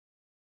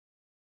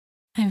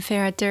I'm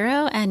Farah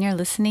Duro, and you're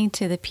listening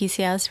to the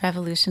PCOS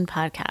Revolution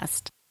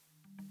podcast.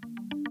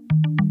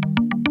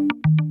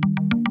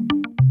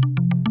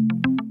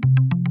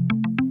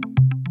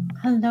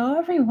 Hello,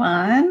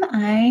 everyone.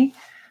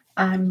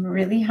 I'm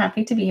really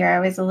happy to be here. I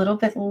was a little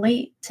bit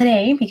late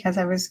today because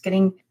I was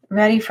getting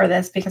ready for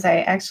this because I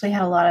actually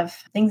had a lot of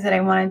things that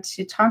I wanted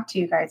to talk to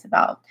you guys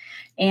about.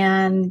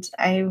 And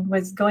I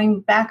was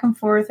going back and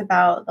forth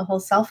about the whole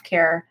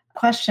self-care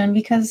question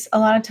because a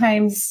lot of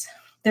times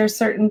there's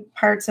certain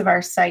parts of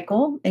our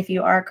cycle, if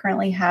you are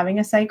currently having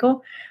a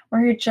cycle,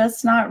 where you're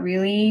just not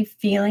really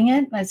feeling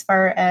it as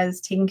far as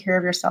taking care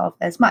of yourself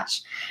as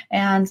much.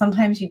 And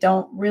sometimes you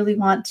don't really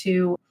want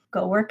to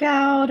go work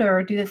out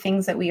or do the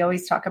things that we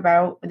always talk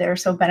about that are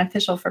so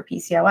beneficial for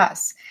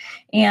PCOS.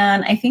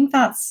 And I think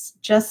that's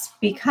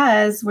just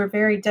because we're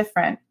very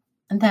different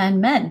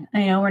than men.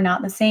 I know we're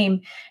not the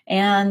same.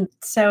 And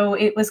so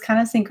it was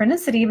kind of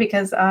synchronicity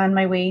because on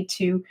my way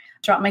to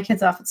drop my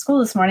kids off at school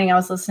this morning, I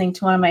was listening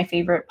to one of my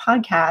favorite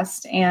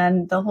podcasts,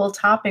 and the whole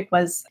topic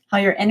was how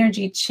your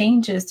energy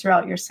changes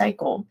throughout your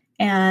cycle.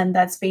 And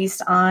that's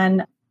based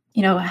on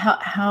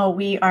how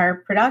we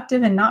are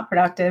productive and not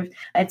productive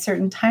at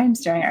certain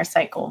times during our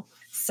cycle.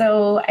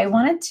 So I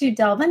wanted to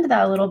delve into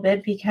that a little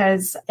bit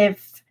because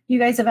if you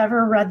guys have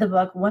ever read the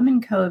book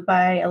Women Code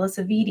by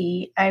Alisa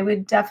Vitti, I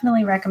would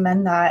definitely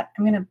recommend that.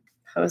 I'm going to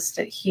post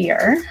it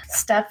here.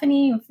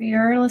 Stephanie, if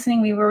you're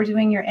listening, we were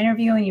doing your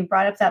interview and you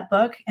brought up that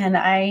book, and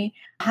I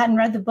hadn't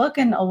read the book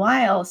in a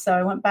while, so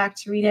I went back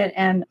to read it,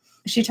 and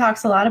she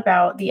talks a lot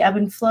about the ebb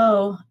and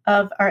flow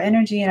of our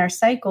energy and our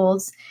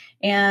cycles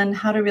and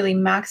how to really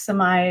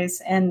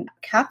maximize and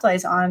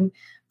capitalize on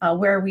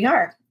where we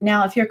are.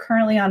 Now, if you're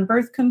currently on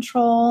birth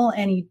control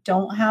and you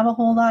don't have a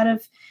whole lot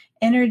of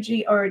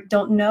energy or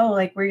don't know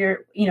like where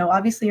you're,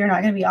 obviously you're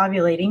not going to be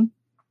ovulating,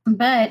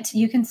 but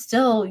you can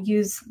still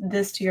use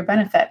this to your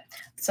benefit.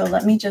 So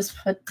let me just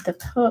put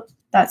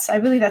I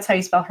believe that's how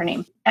you spell her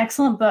name.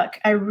 Excellent book.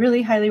 I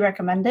really highly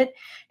recommend it.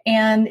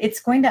 And it's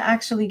going to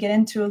actually get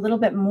into a little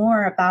bit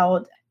more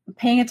about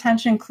paying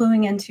attention,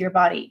 cluing into your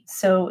body.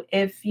 So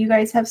if you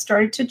guys have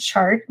started to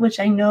chart, which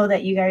I know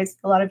that you guys,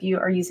 a lot of you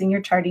are using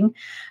your charting,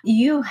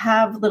 you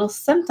have little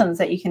symptoms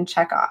that you can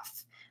check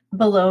off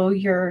below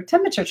your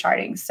temperature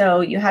charting. So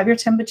you have your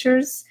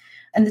temperatures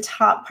and the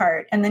top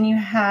part, and then you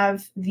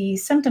have the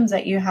symptoms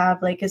that you have,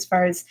 like as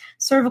far as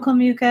cervical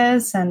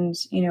mucus and,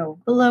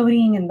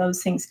 bloating and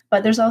those things.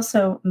 But there's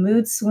also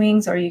mood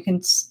swings, or you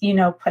can,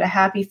 put a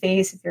happy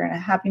face if you're in a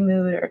happy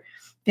mood, or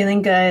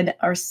feeling good,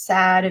 or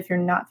sad if you're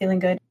not feeling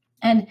good.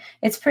 And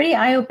it's pretty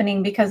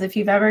eye-opening because if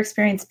you've ever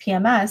experienced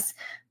PMS,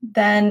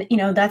 then,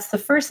 that's the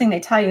first thing they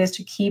tell you is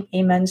to keep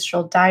a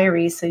menstrual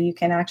diary so you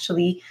can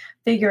actually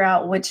figure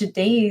out which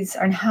days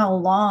and how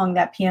long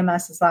that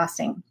PMS is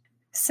lasting.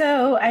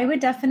 So I would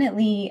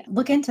definitely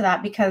look into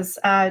that because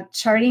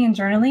charting and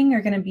journaling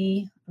are going to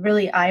be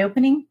really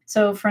eye-opening.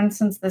 So for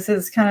instance, this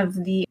is kind of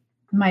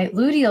my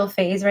luteal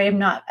phase, right?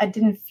 I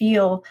didn't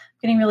feel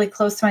getting really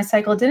close to my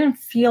cycle. Didn't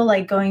feel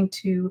like going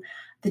to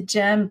the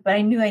gym, but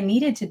I knew I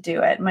needed to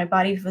do it. My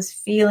body was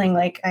feeling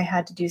like I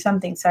had to do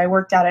something. So I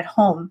worked out at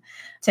home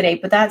today,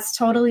 but that's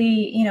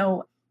totally,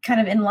 kind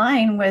of in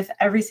line with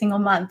every single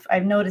month.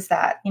 I've noticed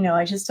that,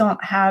 I just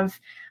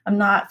I'm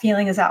not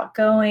feeling as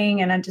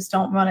outgoing, and I just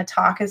don't want to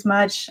talk as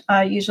much.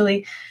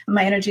 Usually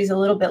my energy is a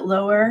little bit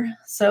lower.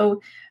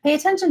 So pay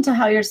attention to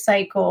how your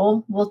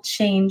cycle will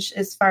change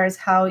as far as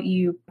how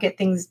you get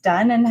things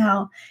done and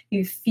how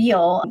you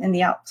feel in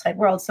the outside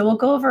world. So we'll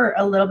go over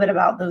a little bit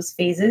about those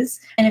phases.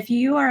 And if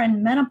you are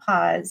in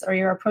menopause or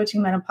you're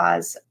approaching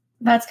menopause,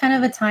 that's kind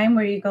of a time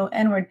where you go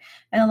inward.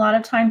 And a lot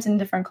of times in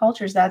different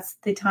cultures, that's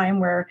the time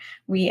where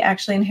we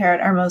actually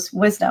inherit our most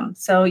wisdom.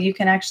 So you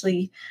can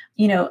actually,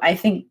 I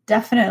think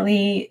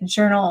definitely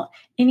journal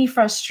any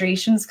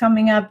frustrations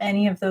coming up,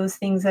 any of those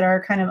things that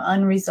are kind of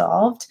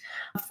unresolved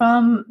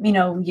from,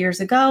 years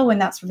ago.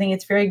 And that's something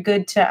it's very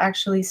good to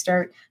actually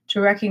start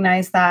to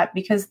recognize that,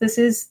 because this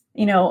is,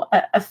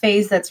 a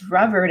phase that's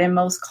revered in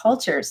most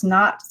cultures,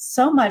 not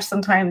so much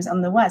sometimes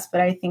on the West,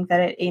 but I think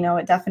that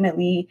it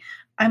definitely,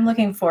 I'm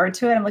looking forward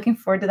to it. I'm looking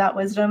forward to that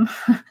wisdom.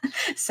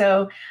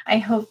 So I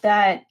hope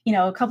that,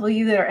 a couple of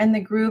you that are in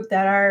the group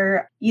that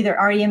are either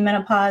already in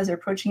menopause or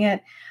approaching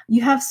it,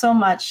 you have so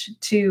much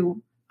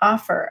to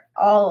offer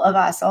all of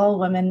us, all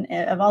women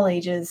of all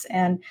ages.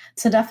 And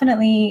so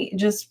definitely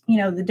just,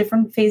 the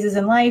different phases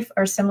in life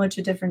are similar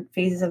to different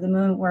phases of the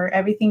moon where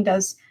everything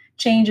does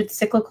change. It's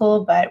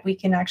cyclical, but we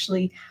can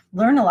actually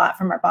learn a lot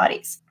from our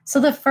bodies. So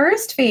the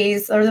first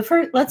phase,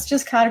 let's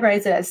just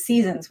categorize it as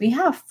seasons. We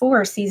have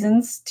 4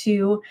 seasons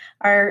to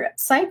our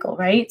cycle,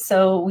 right?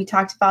 So we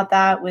talked about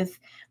that with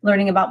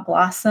learning about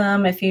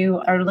blossom. If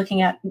you are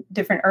looking at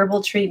different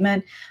herbal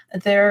treatment,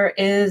 there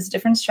is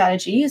different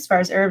strategy as far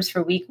as herbs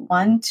for week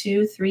 1,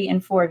 2, 3,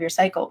 and 4 of your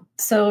cycle.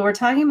 So we're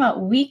talking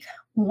about week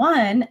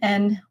one.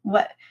 And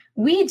what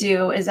we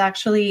do is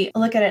actually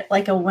look at it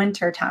like a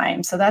winter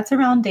time. So that's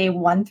around day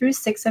 1 through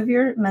 6 of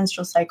your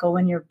menstrual cycle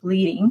when you're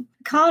bleeding.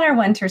 Call it our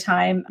winter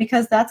time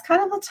because that's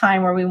kind of the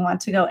time where we want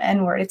to go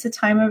inward. It's a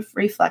time of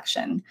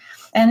reflection.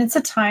 And it's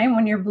a time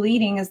when you're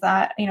bleeding is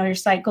that, your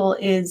cycle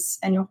is,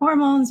 and your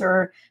hormones,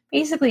 or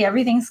basically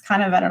everything's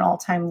kind of at an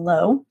all-time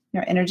low.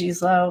 Your energy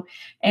is low.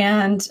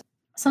 And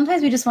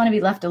sometimes we just want to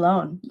be left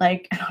alone.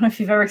 Like, I don't know if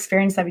you've ever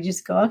experienced that. We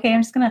just go, okay,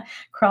 I'm just going to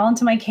crawl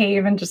into my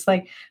cave and just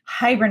like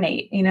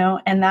hibernate,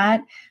 and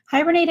that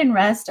hibernate and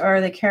rest are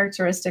the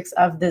characteristics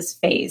of this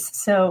phase.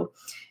 So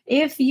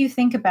if you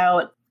think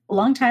about a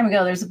long time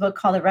ago, there's a book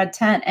called The Red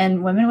Tent,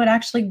 and women would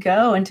actually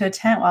go into a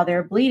tent while they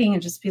were bleeding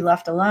and just be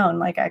left alone.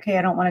 Like, okay,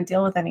 I don't want to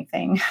deal with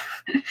anything.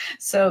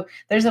 So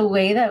there's a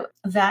way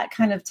that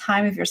kind of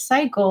time of your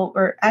cycle,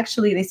 or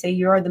actually they say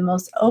you're the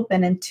most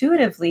open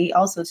intuitively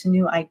also to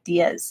new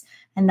ideas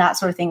and that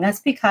sort of thing. That's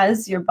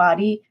because your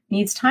body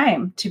needs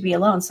time to be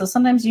alone. So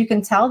sometimes you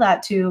can tell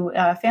that to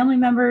family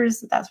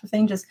members, that sort of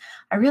thing. Just,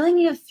 I really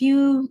need a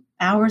few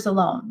hours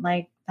alone.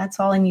 Like, that's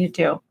all I need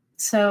to do.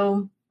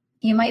 So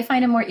you might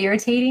find it more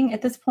irritating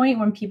at this point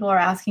when people are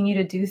asking you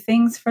to do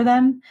things for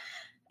them.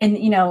 And,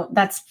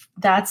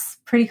 that's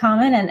pretty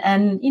common.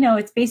 And,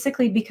 it's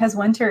basically because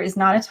winter is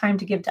not a time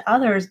to give to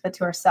others, but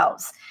to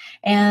ourselves.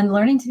 And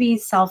learning to be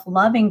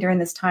self-loving during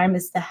this time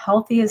is the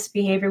healthiest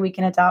behavior we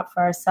can adopt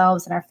for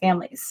ourselves and our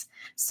families.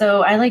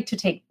 So I like to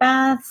take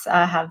baths,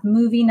 have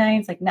movie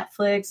nights like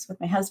Netflix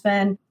with my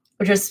husband,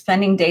 or just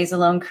spending days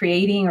alone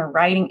creating or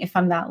writing if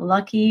I'm that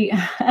lucky.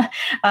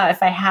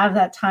 If I have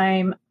that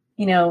time,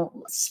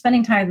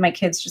 spending time with my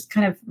kids, just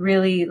kind of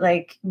really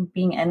like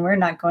being inward,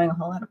 not going a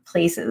whole lot of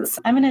places.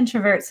 I'm an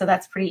introvert, so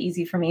that's pretty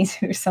easy for me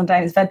too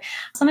sometimes, but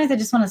sometimes I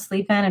just want to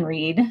sleep in and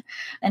read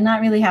and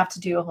not really have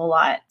to do a whole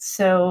lot.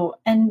 So,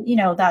 and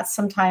that's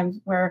sometimes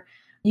where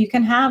you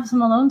can have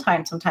some alone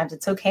time. Sometimes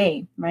it's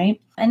okay,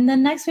 right? And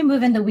then next we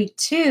move into week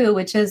 2,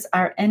 which is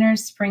our inner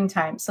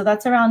springtime. So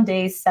that's around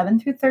days 7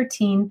 through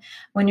 13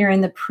 when you're in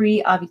the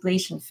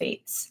pre-ovulation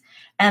phase.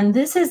 And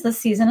this is the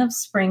season of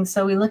spring.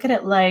 So we look at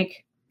it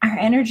like our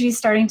energy is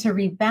starting to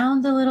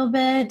rebound a little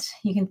bit.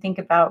 You can think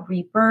about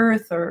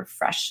rebirth or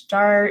fresh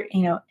start,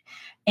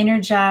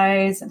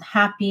 energized and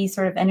happy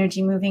sort of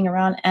energy moving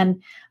around.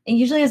 And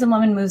usually as a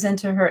woman moves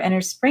into her inner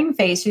spring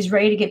phase, she's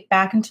ready to get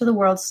back into the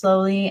world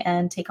slowly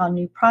and take on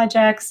new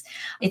projects.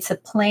 It's a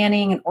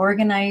planning and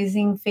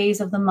organizing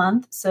phase of the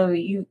month. So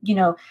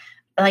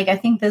like I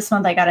think this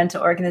month I got into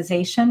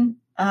organization.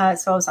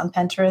 So I was on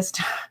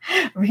Pinterest.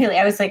 Really,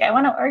 I was like, I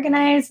want to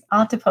organize.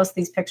 I'll have to post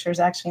these pictures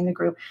actually in the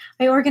group.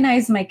 I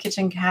organized my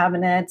kitchen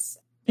cabinets.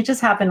 It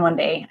just happened one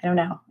day. I don't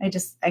know.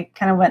 I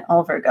kind of went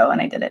all Virgo and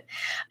I did it.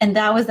 And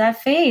that was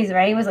that phase,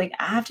 right? It was like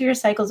after your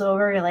cycle's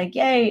over, you're like,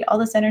 yay, all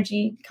this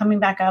energy coming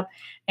back up.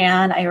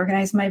 And I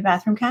organized my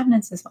bathroom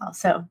cabinets as well.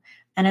 So,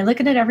 and I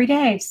look at it every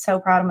day. So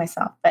proud of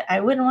myself, but I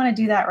wouldn't want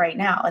to do that right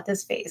now at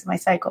this phase, my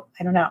cycle.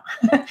 I don't know.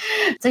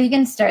 So you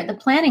can start the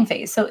planning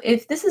phase. So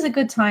if this is a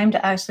good time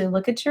to actually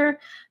look at your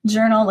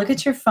journal, look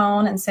at your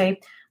phone and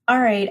say, all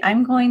right,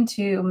 I'm going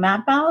to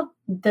map out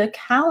the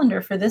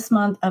calendar for this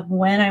month of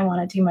when I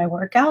want to do my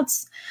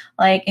workouts.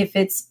 Like if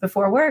it's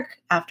before work,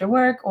 after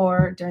work,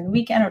 or during the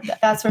weekend, or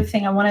that sort of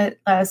thing. I want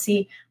to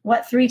see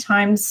what 3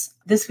 times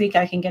this week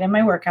I can get in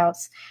my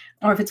workouts.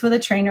 Or if it's with a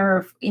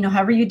trainer, or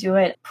however you do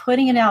it,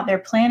 putting it out there,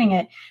 planning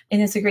it,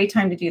 and it's a great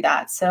time to do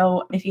that.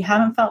 So if you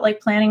haven't felt like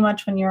planning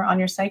much when you're on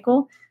your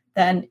cycle,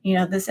 then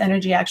this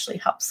energy actually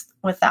helps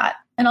with that.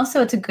 And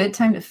also it's a good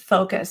time to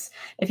focus.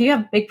 If you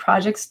have big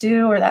projects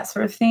due or that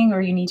sort of thing,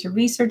 or you need to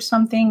research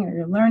something or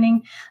you're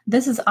learning,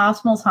 this is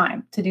optimal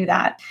time to do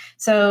that.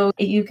 So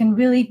you can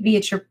really be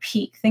at your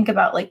peak. Think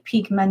about like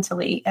peak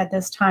mentally at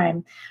this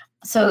time.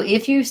 So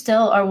if you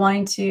still are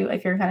wanting to,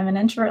 if you're kind of an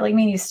introvert like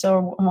me, and you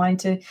still wanting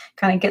to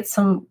kind of get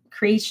some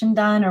creation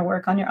done or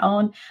work on your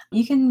own,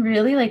 you can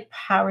really like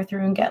power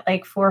through and get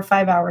like 4 or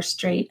 5 hours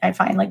straight. I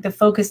find like the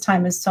focus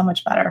time is so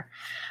much better.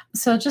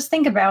 So just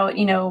think about,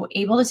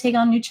 able to take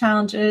on new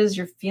challenges,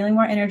 you're feeling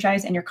more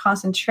energized, and your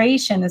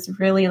concentration is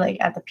really like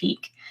at the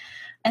peak.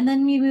 And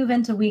then we move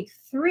into week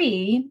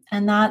 3,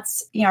 and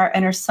that's our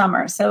inner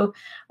summer. So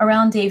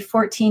around day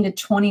 14 to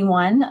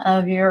 21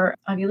 of your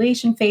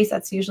ovulation phase,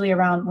 that's usually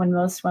around when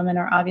most women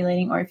are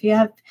ovulating. Or if you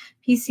have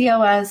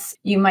PCOS,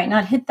 you might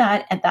not hit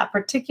that at that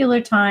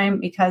particular time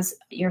because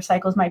your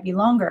cycles might be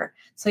longer.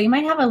 So you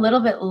might have a little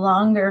bit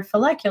longer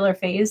follicular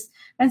phase.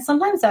 And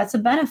sometimes that's a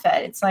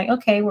benefit. It's like,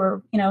 okay,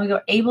 we're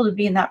able to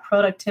be in that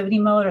productivity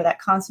mode or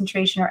that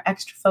concentration or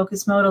extra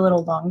focus mode a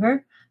little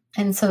longer.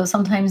 And so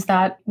sometimes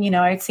that,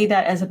 I'd see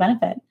that as a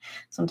benefit.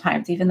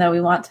 Sometimes, even though we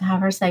want to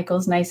have our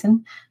cycles nice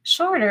and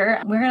shorter,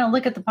 we're going to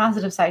look at the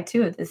positive side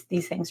too of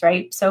these things,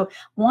 right? So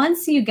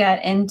once you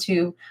get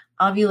into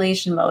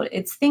ovulation mode.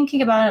 It's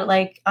thinking about it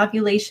like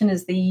ovulation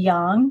is the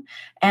yang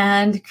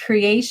and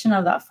creation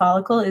of that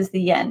follicle is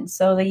the yin.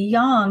 So the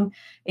yang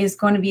is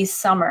going to be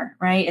summer,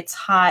 right? It's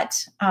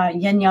hot.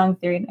 Yin-yang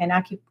theory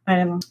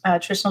and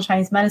traditional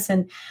Chinese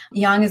medicine,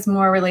 yang is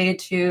more related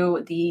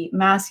to the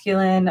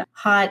masculine,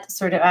 hot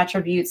sort of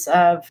attributes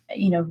of,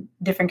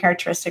 different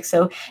characteristics.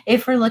 So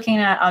if we're looking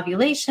at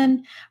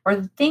ovulation,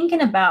 we're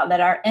thinking about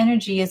that our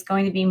energy is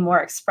going to be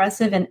more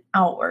expressive and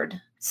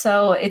outward.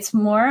 So it's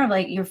more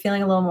like you're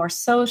feeling a little more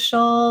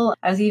social.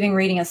 I was even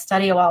reading a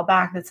study a while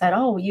back that said,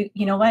 oh, you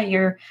know what,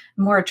 you're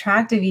more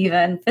attractive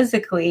even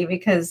physically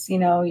because,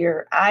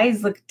 your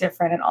eyes look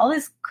different and all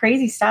this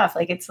crazy stuff.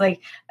 Like it's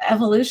like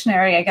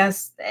evolutionary, I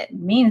guess it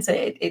means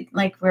it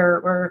like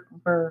we're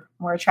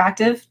more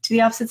attractive to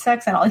the opposite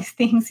sex and all these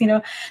things,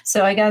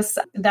 So I guess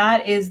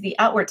that is the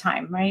outward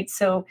time, right?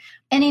 So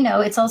and,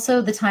 it's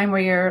also the time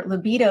where your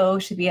libido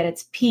should be at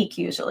its peak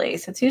usually.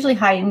 So it's usually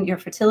heightened. Your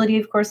fertility,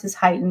 of course, is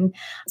heightened.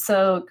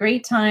 So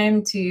great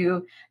time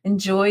to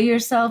enjoy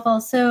yourself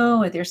also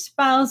with your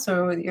spouse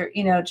or with your,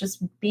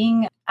 just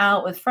being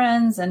out with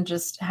friends and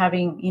just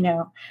having,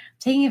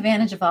 taking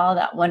advantage of all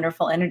that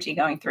wonderful energy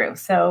going through.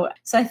 So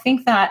I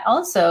think that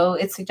also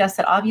it suggests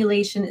that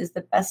ovulation is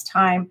the best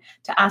time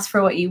to ask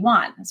for what you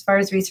want. As far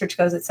as research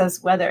goes, it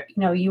says whether,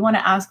 you want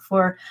to ask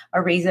for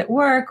a raise at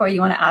work or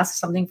you want to ask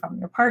something from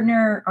your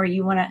partner or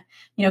you want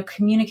to,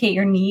 communicate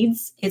your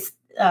needs. It's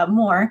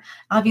more.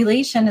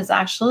 Ovulation is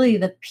actually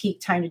the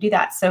peak time to do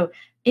that. So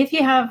if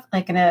you have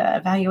like an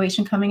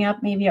evaluation coming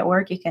up, maybe at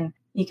work, you can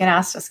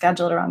ask to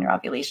schedule it around your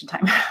ovulation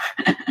time.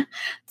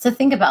 So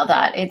think about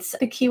that. It's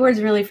the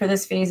keywords really for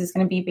this phase is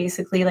going to be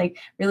basically like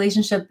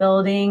relationship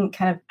building,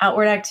 kind of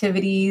outward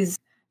activities,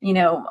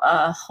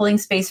 holding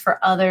space for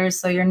others.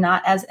 So you're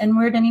not as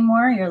inward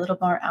anymore. You're a little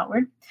more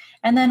outward.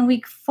 And then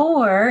week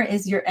 4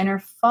 is your inner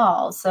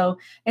fall. So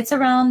it's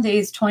around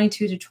days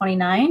 22 to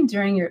 29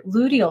 during your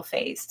luteal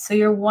phase. So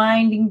you're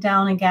winding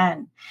down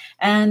again.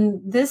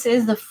 And this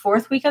is the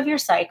 4th week of your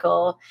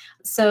cycle.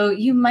 So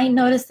you might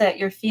notice that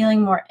you're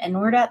feeling more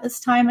inward at this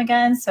time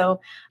again.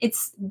 So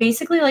it's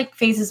basically like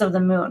phases of the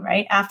moon,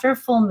 right? After a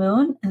full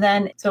moon,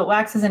 so it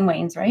waxes and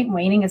wanes, right?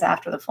 Waning is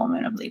after the full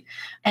moon, I believe.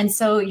 And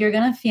so you're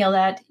going to feel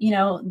that,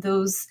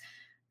 those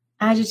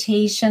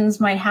agitations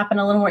might happen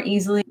a little more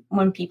easily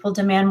when people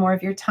demand more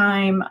of your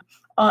time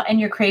and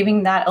you're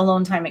craving that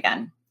alone time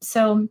again.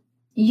 So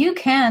you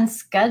can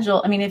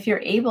schedule, if you're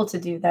able to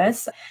do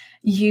this,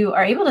 you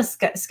are able to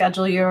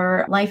schedule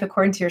your life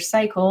according to your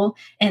cycle.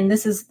 And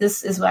this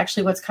is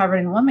actually what's covered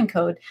in Woman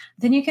Code.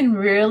 Then you can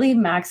really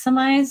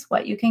maximize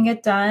what you can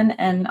get done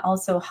and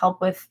also help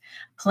with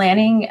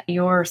planning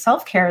your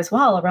self-care as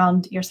well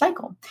around your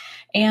cycle.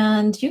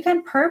 And you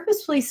can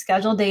purposefully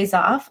schedule days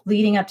off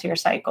leading up to your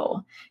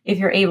cycle if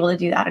you're able to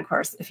do that, of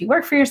course, if you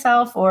work for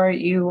yourself or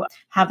you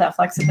have that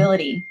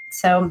flexibility.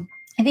 So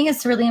I think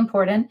it's really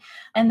important.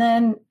 And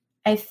then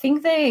I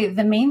think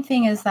the main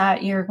thing is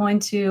that you're going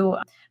to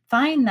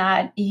find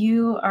that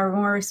you are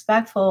more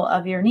respectful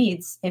of your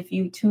needs if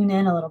you tune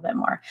in a little bit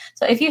more.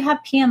 So if you have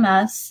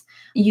PMS,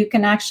 you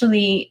can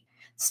actually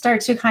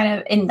start to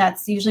and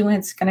that's usually when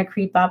it's going to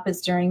creep up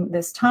is during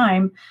this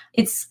time.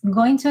 It's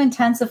going to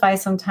intensify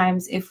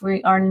sometimes if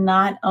we are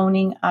not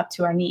owning up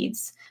to our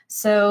needs.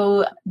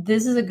 So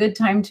this is a good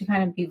time to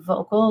kind of be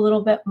vocal a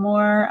little bit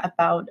more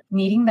about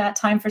needing that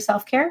time for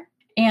self-care.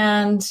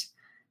 And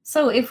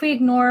so if we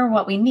ignore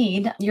what we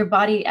need, your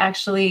body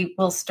actually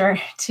will start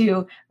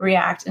to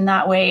react. In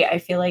that way, I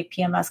feel like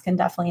PMS can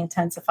definitely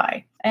intensify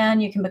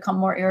and you can become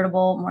more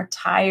irritable, more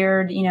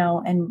tired,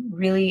 and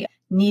really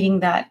needing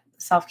that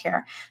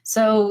self-care.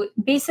 So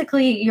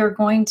basically, you're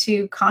going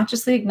to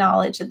consciously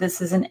acknowledge that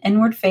this is an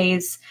inward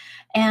phase.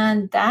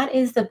 And that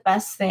is the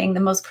best thing,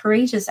 the most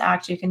courageous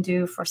act you can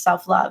do for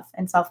self-love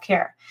and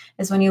self-care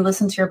is when you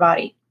listen to your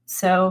body.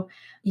 So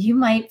you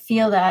might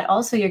feel that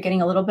also you're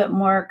getting a little bit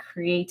more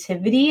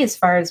creativity as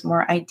far as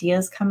more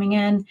ideas coming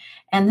in.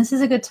 And this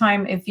is a good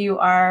time if you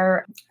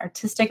are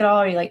artistic at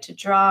all, or you like to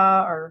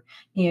draw, or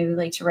you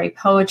like to write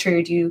poetry,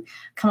 or do you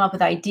come up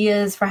with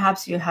ideas.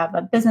 Perhaps you have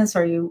a business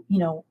or you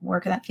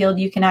work in that field.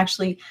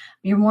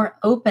 You're more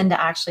open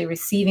to actually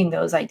receiving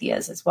those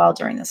ideas as well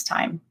during this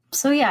time.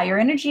 So yeah, your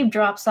energy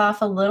drops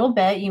off a little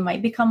bit. You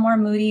might become more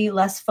moody,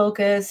 less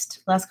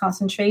focused, less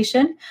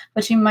concentration,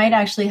 but you might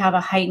actually have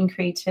a heightened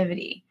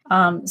creativity.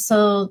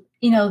 So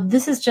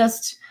this is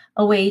just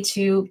a way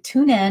to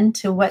tune in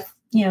to what,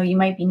 you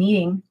might be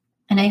needing.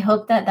 And I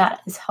hope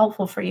that is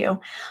helpful for you.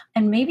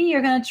 And maybe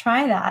you're going to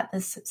try that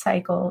this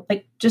cycle,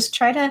 like just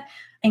try to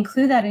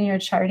include that in your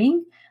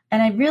charting.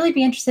 And I'd really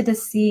be interested to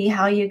see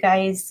how you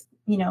guys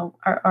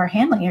are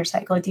handling your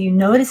cycle. Do you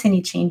notice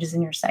any changes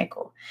in your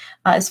cycle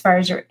as far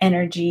as your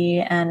energy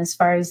and as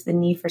far as the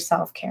need for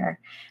self-care?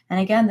 And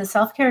again, the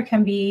self-care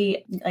can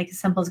be like as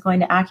simple as going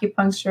to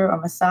acupuncture or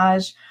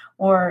massage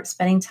or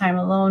spending time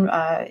alone,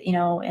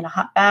 in a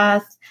hot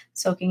bath,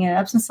 soaking in an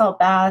Epsom salt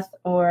bath,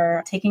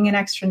 or taking an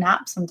extra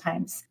nap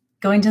sometimes,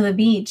 going to the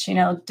beach,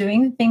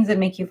 doing things that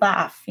make you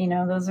laugh.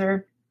 Those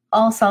are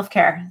all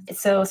self-care.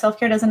 So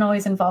self-care doesn't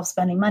always involve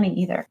spending money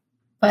either.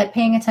 but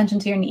paying attention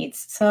to your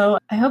needs. So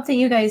I hope that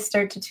you guys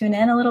start to tune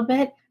in a little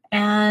bit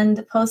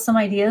and post some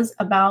ideas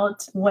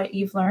about what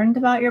you've learned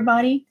about your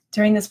body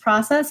during this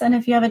process. And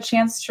if you have a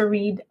chance to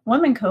read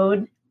Woman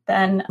Code,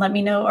 then let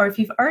me know. Or if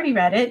you've already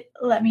read it,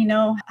 let me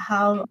know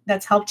how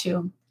that's helped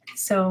you.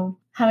 So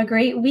have a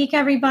great week,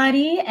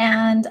 everybody.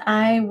 And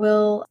I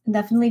will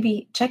definitely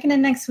be checking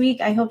in next week.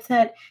 I hope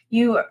that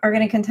you are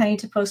going to continue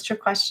to post your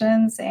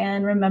questions,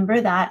 and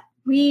remember that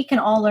we can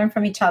all learn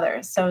from each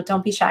other. So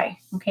don't be shy.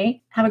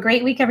 Okay. Have a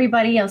great week,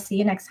 everybody. I'll see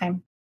you next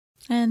time.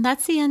 And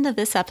that's the end of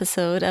this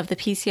episode of the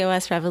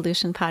PCOS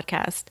Revolution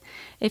podcast.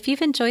 If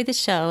you've enjoyed the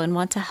show and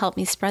want to help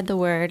me spread the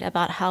word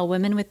about how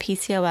women with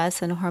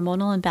PCOS and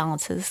hormonal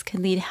imbalances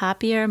can lead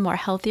happier, more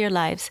healthier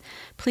lives,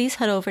 please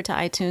head over to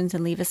iTunes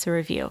and leave us a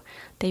review.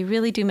 They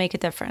really do make a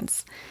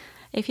difference.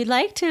 If you'd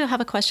like to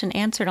have a question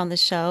answered on the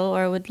show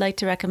or would like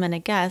to recommend a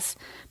guest,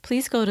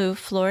 please go to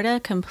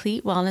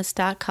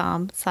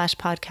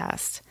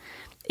floridacompletewellness.com/podcast.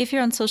 If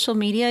you're on social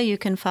media, you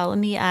can follow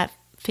me at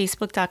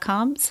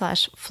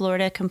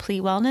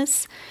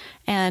facebook.com/FloridaCompleteWellness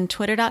and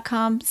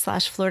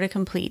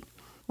twitter.com/FloridaComplete,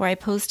 where I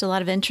post a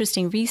lot of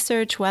interesting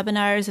research,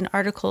 webinars, and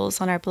articles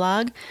on our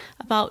blog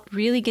about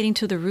really getting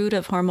to the root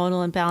of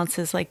hormonal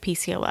imbalances like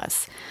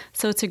PCOS.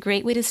 So it's a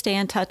great way to stay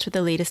in touch with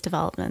the latest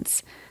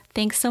developments.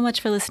 Thanks so much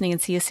for listening,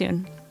 and see you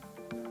soon.